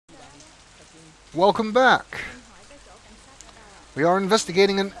Welcome back. We are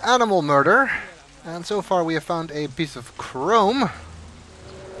investigating an animal murder, and so far we have found a piece of chrome,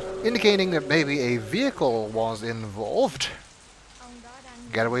 indicating that maybe a vehicle was involved.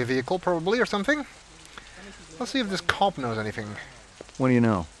 Getaway vehicle, probably, or something. Let's see if this cop knows anything. What do you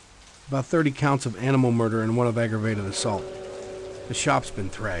know? About 30 counts of animal murder and one of aggravated assault. The shop's been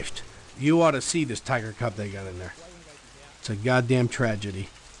thrashed. You ought to see this tiger cub they got in there. It's a goddamn tragedy.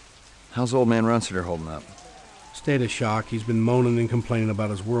 How's old man Runsiter holding up? State of shock. He's been moaning and complaining about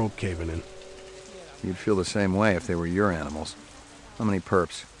his world caving in. You'd feel the same way if they were your animals. How many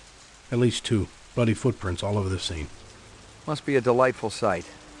perps? At least 2. Bloody footprints all over the scene. Must be a delightful sight.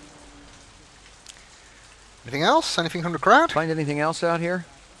 Anything else? Anything from the crowd? Find anything else out here?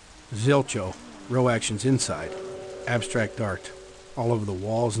 Zilcho. Row actions inside. Abstract art. All over the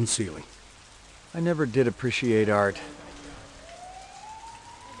walls and ceiling. I never did appreciate art.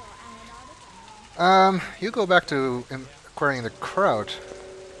 You go back to inquiring the crowd.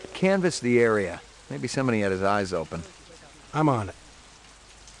 Canvass the area. Maybe somebody had his eyes open. I'm on it.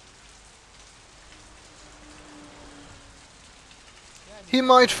 He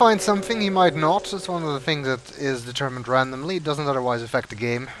might find something, he might not. It's one of the things that is determined randomly. It doesn't otherwise affect the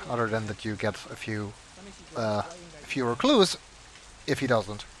game, other than that you get a few fewer clues if he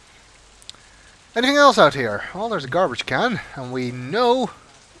doesn't. Anything else out here? Well, there's a garbage can, and we know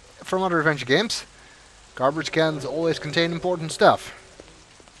from other adventure games, garbage cans always contain important stuff.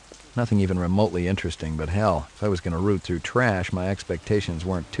 Nothing even remotely interesting, but hell, if I was going to root through trash, my expectations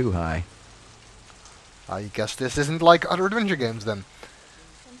weren't too high. I guess this isn't like other adventure games then.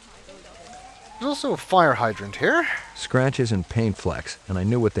 There's also a fire hydrant here. Scratches and paint flecks, and I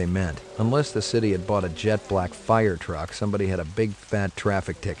knew what they meant. Unless the city had bought a jet black fire truck, somebody had a big fat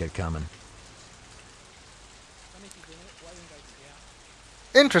traffic ticket coming.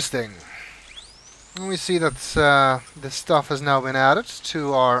 Interesting. And we see that this stuff has now been added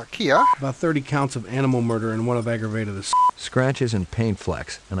to our Kia. About 30 counts of animal murder and one of aggravated assault. Scratches and paint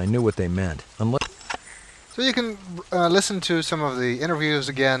flecks, and I knew what they meant. Unless... So you can listen to some of the interviews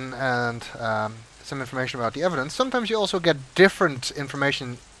again and some information about the evidence. Sometimes you also get different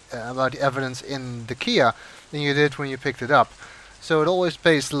information about the evidence in the Kia than you did when you picked it up. So it always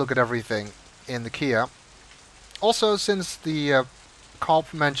pays to look at everything in the Kia. Also, since the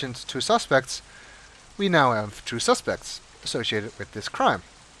cop mentioned 2 suspects, we now have 2 suspects associated with this crime.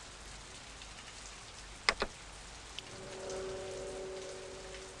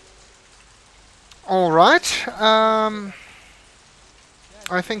 Alright, I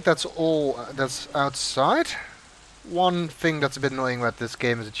think that's all that's outside. One thing that's a bit annoying about this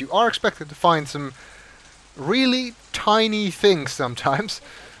game is that you are expected to find some really tiny things sometimes.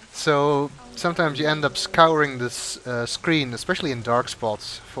 So sometimes you end up scouring this screen, especially in dark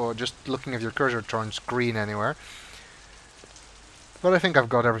spots, for just looking if your cursor turns green anywhere. But I think I've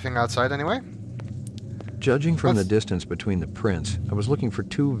got everything outside anyway. Judging from the distance between the prints, I was looking for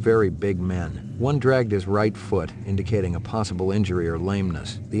 2 very big men. One dragged his right foot, indicating a possible injury or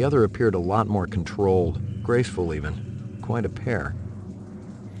lameness. The other appeared a lot more controlled, graceful even. Quite a pair.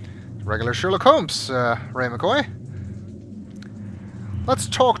 Regular Sherlock Holmes, Ray McCoy. Let's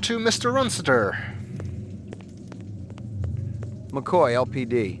talk to Mr. Runsiter. McCoy,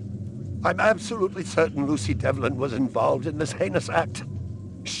 LPD. I'm absolutely certain Lucy Devlin was involved in this heinous act.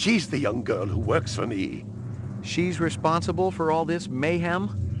 She's the young girl who works for me. She's responsible for all this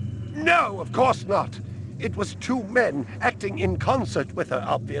mayhem? No, of course not. It was 2 men acting in concert with her,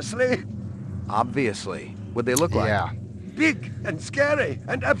 obviously. Obviously. What'd they look like? Yeah. Big and scary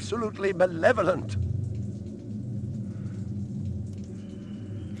and absolutely malevolent.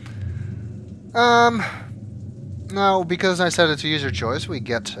 Now, because I said it's a user choice, we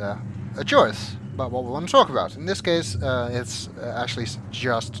get a choice about what we want to talk about. In this case, it's actually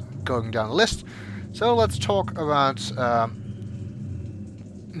just going down the list. So let's talk about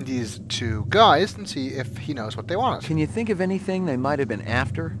these 2 guys and see if he knows what they wanted. Can you think of anything they might have been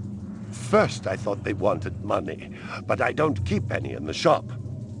after? First I thought they wanted money, but I don't keep any in the shop.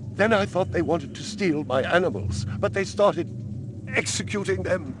 Then I thought they wanted to steal my animals, but they started executing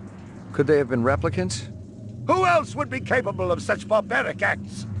them. Could they have been replicants? Who else would be capable of such barbaric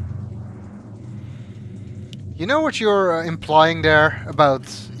acts? You know what you're implying there about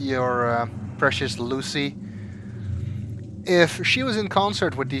your precious Lucy? If she was in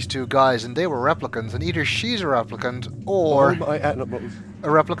concert with these 2 guys and they were replicants, and either she's a replicant or All my animals. a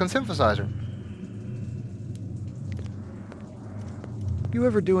replicant synthesizer. You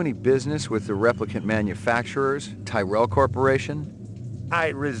ever do any business with the replicant manufacturers, Tyrell Corporation? I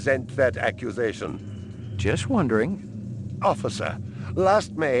resent that accusation. Just wondering. Officer,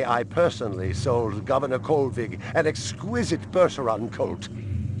 Last May, I personally sold Governor Kolvig an exquisite Bergeron colt.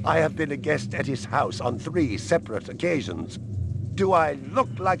 I have been a guest at his house on 3 separate occasions. Do I look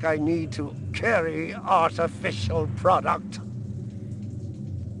like I need to carry artificial product?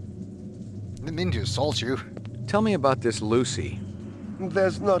 Didn't mean to assault you. Tell me about this Lucy.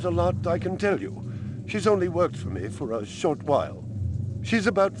 There's not a lot I can tell you. She's only worked for me for a short while. She's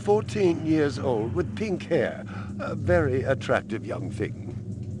about 14 years old with pink hair. A very attractive young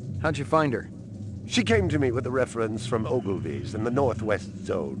thing. How'd you find her? She came to me with a reference from Ogilvy's in the Northwest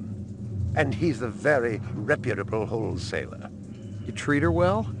Zone. And he's a very reputable wholesaler. You treat her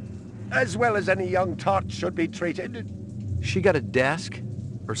well? As well as any young tot should be treated. She got a desk?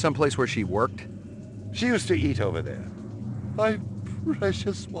 Or someplace where she worked? She used to eat over there. My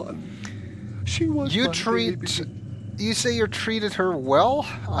precious one. She was You my treat... baby. You say you treated her well?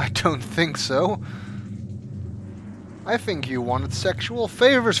 I don't think so. I think you wanted sexual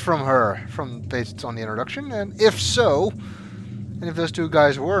favors from her, based on the introduction, and if so, and if those 2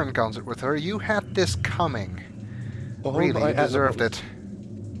 guys were in concert with her, you had this coming. All Really, my you deserved animals.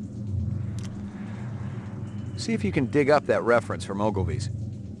 it. See if you can dig up that reference from Ogilvy's.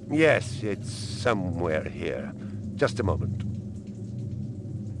 Yes, it's somewhere here. Just a moment.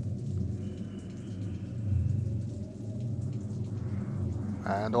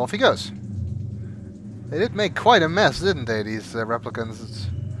 And off he goes. They did make quite a mess, didn't they, these replicants?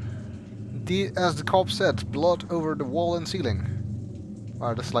 As the cop said, blood over the wall and ceiling.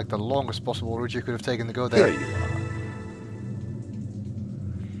 Wow, that's like the longest possible route you could have taken to go there. Here you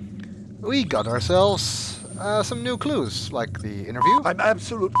are. We got ourselves some new clues, like the interview. I'm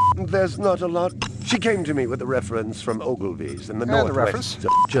absolute. There's not a lot. She came to me with a reference from Ogilvy's in the And the Northwest reference.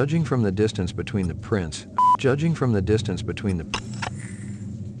 Zone. Judging from the distance between the prints...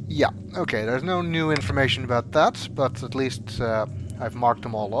 Yeah, okay, there's no new information about that, but at least I've marked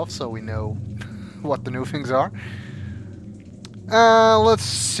them all off so we know what the new things are. Let's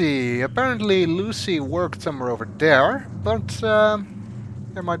see. Apparently Lucy worked somewhere over there, but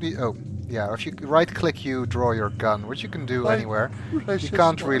there might be... Oh, yeah, if you right-click you draw your gun, which you can do My anywhere. You precious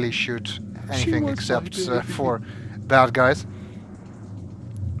can't one. really shoot She anything was my except baby. for bad guys.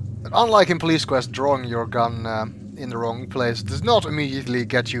 But unlike in Police Quest, drawing your gun in the wrong place does not immediately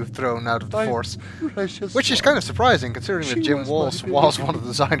get you thrown out of the My force. precious Which is one. kind of surprising, considering She that Jim was my was baby. one of the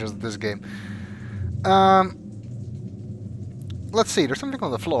designers of this game. Let's see, there's something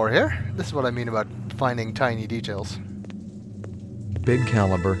on the floor here. This is what I mean about finding tiny details. Big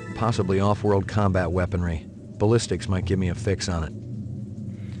caliber, possibly off-world combat weaponry. Ballistics might give me a fix on it.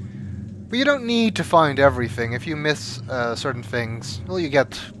 But you don't need to find everything. If you miss certain things, well, you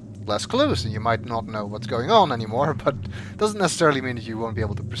get less clues, and you might not know what's going on anymore, but doesn't necessarily mean that you won't be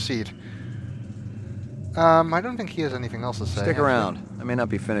able to proceed. I don't think he has anything else to say. Stick around. I may not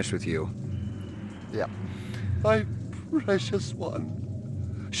be finished with you. Yeah. My precious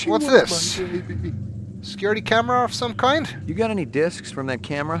one. She What's was this? my baby. Security camera of some kind? You got any discs from that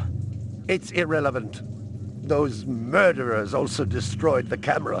camera? It's irrelevant. Those murderers also destroyed the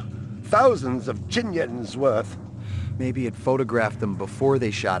camera. Thousands of Jinyens worth. Maybe it photographed them before they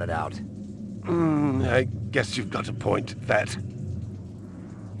shot it out. I guess you've got a point at that.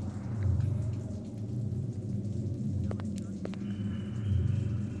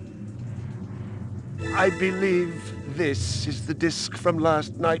 I believe this is the disc from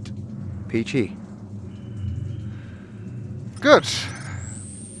last night. Peachy. Good.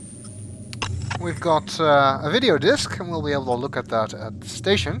 We've got a video disc, and we'll be able to look at that at the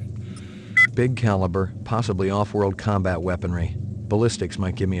station. Big caliber, possibly off-world combat weaponry. Ballistics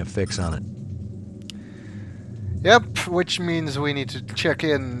might give me a fix on it. Yep, which means we need to check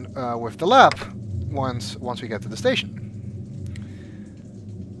in with the lab once we get to the station.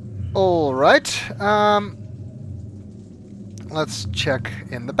 All right. Let's check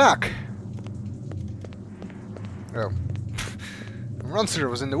in the back. Oh, the monster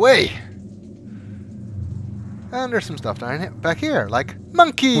was in the way. And there's some stuff back here, like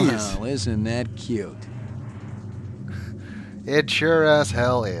monkeys. Well, isn't that cute? It sure as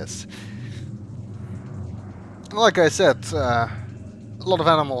hell is. Like I said, a lot of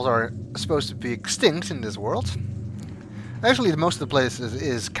animals are supposed to be extinct in this world. Actually, most of the place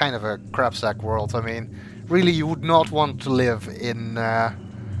is kind of a crapsack world. I mean, really, you would not want to live in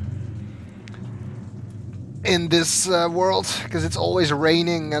this world, because it's always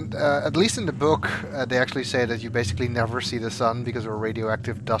raining, and at least in the book, they actually say that you basically never see the sun because of a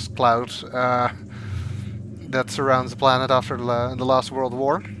radioactive dust cloud that surrounds the planet after the last World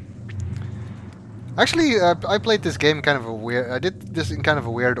War. Actually, I played this game kind of a weird. I did this in kind of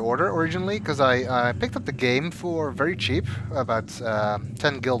a weird order originally, because I picked up the game for very cheap, about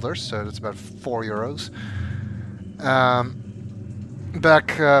 10 guilders, so that's about €4.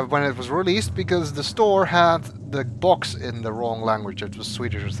 Back when it was released, because the store had the box in the wrong language. It was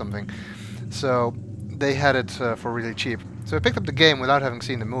Swedish or something, so they had it for really cheap. So I picked up the game without having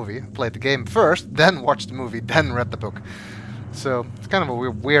seen the movie. Played the game first, then watched the movie, then read the book. So it's kind of a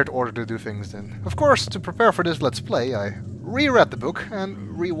weird order to do things in. Of course, to prepare for this Let's Play, I reread the book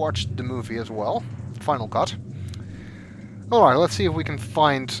and rewatched the movie as well. Final cut. Alright, let's see if we can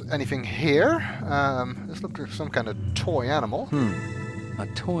find anything here. This looks like some kind of toy animal. A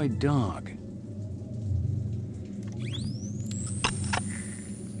toy dog.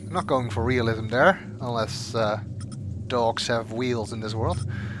 I'm not going for realism there, unless dogs have wheels in this world.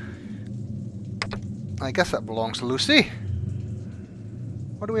 I guess that belongs to Lucy.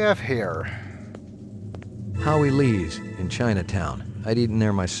 What do we have here? Howie Lee's in Chinatown. I'd eaten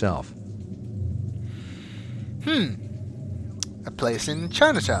there myself. A place in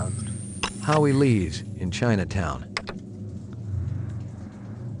Chinatown. Howie Lee's in Chinatown.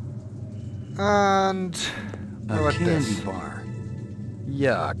 And A what about candy this? bar.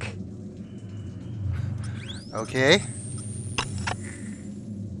 Yuck. Okay.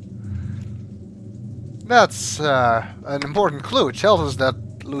 That's an important clue. It tells us that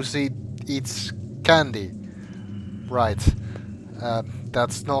Lucy eats candy. Right.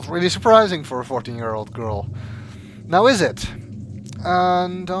 That's not really surprising for a 14-year-old girl. Now is it?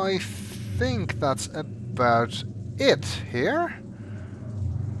 And I think that's about it here.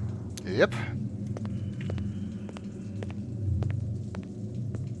 Yep.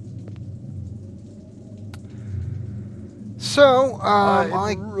 So, I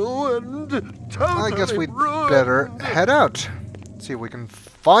guess we'd better head out. See if we can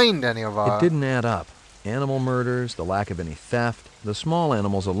find any of our... It didn't add up. Animal murders, the lack of any theft. The small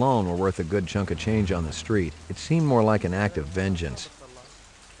animals alone were worth a good chunk of change on the street. It seemed more like an act of vengeance.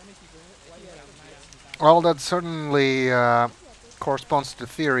 Well, that certainly corresponds to the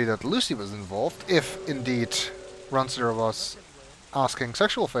theory that Lucy was involved, if indeed Runsler was asking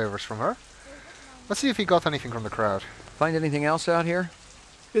sexual favors from her. Let's see if he got anything from the crowd. Find anything else out here?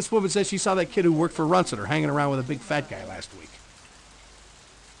 This woman says she saw that kid who worked for Runsiter hanging around with a big fat guy last week.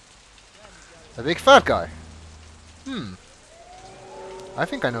 A big fat guy. I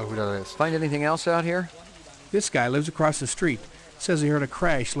think I know who that is. Find anything else out here? This guy lives across the street. Says he heard a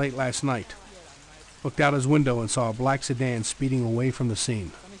crash late last night. Looked out his window and saw a black sedan speeding away from the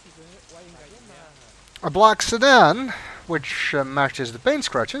scene. A black sedan, which matches the paint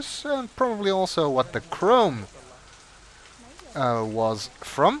scratches, and probably also what the chrome was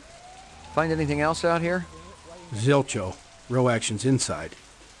from. Find anything else out here? Zilcho. Row actions inside.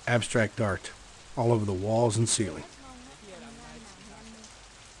 Abstract art. All over the walls and ceiling.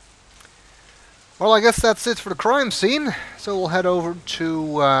 Well, I guess that's it for the crime scene, so we'll head over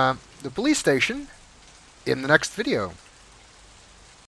to the police station in the next video.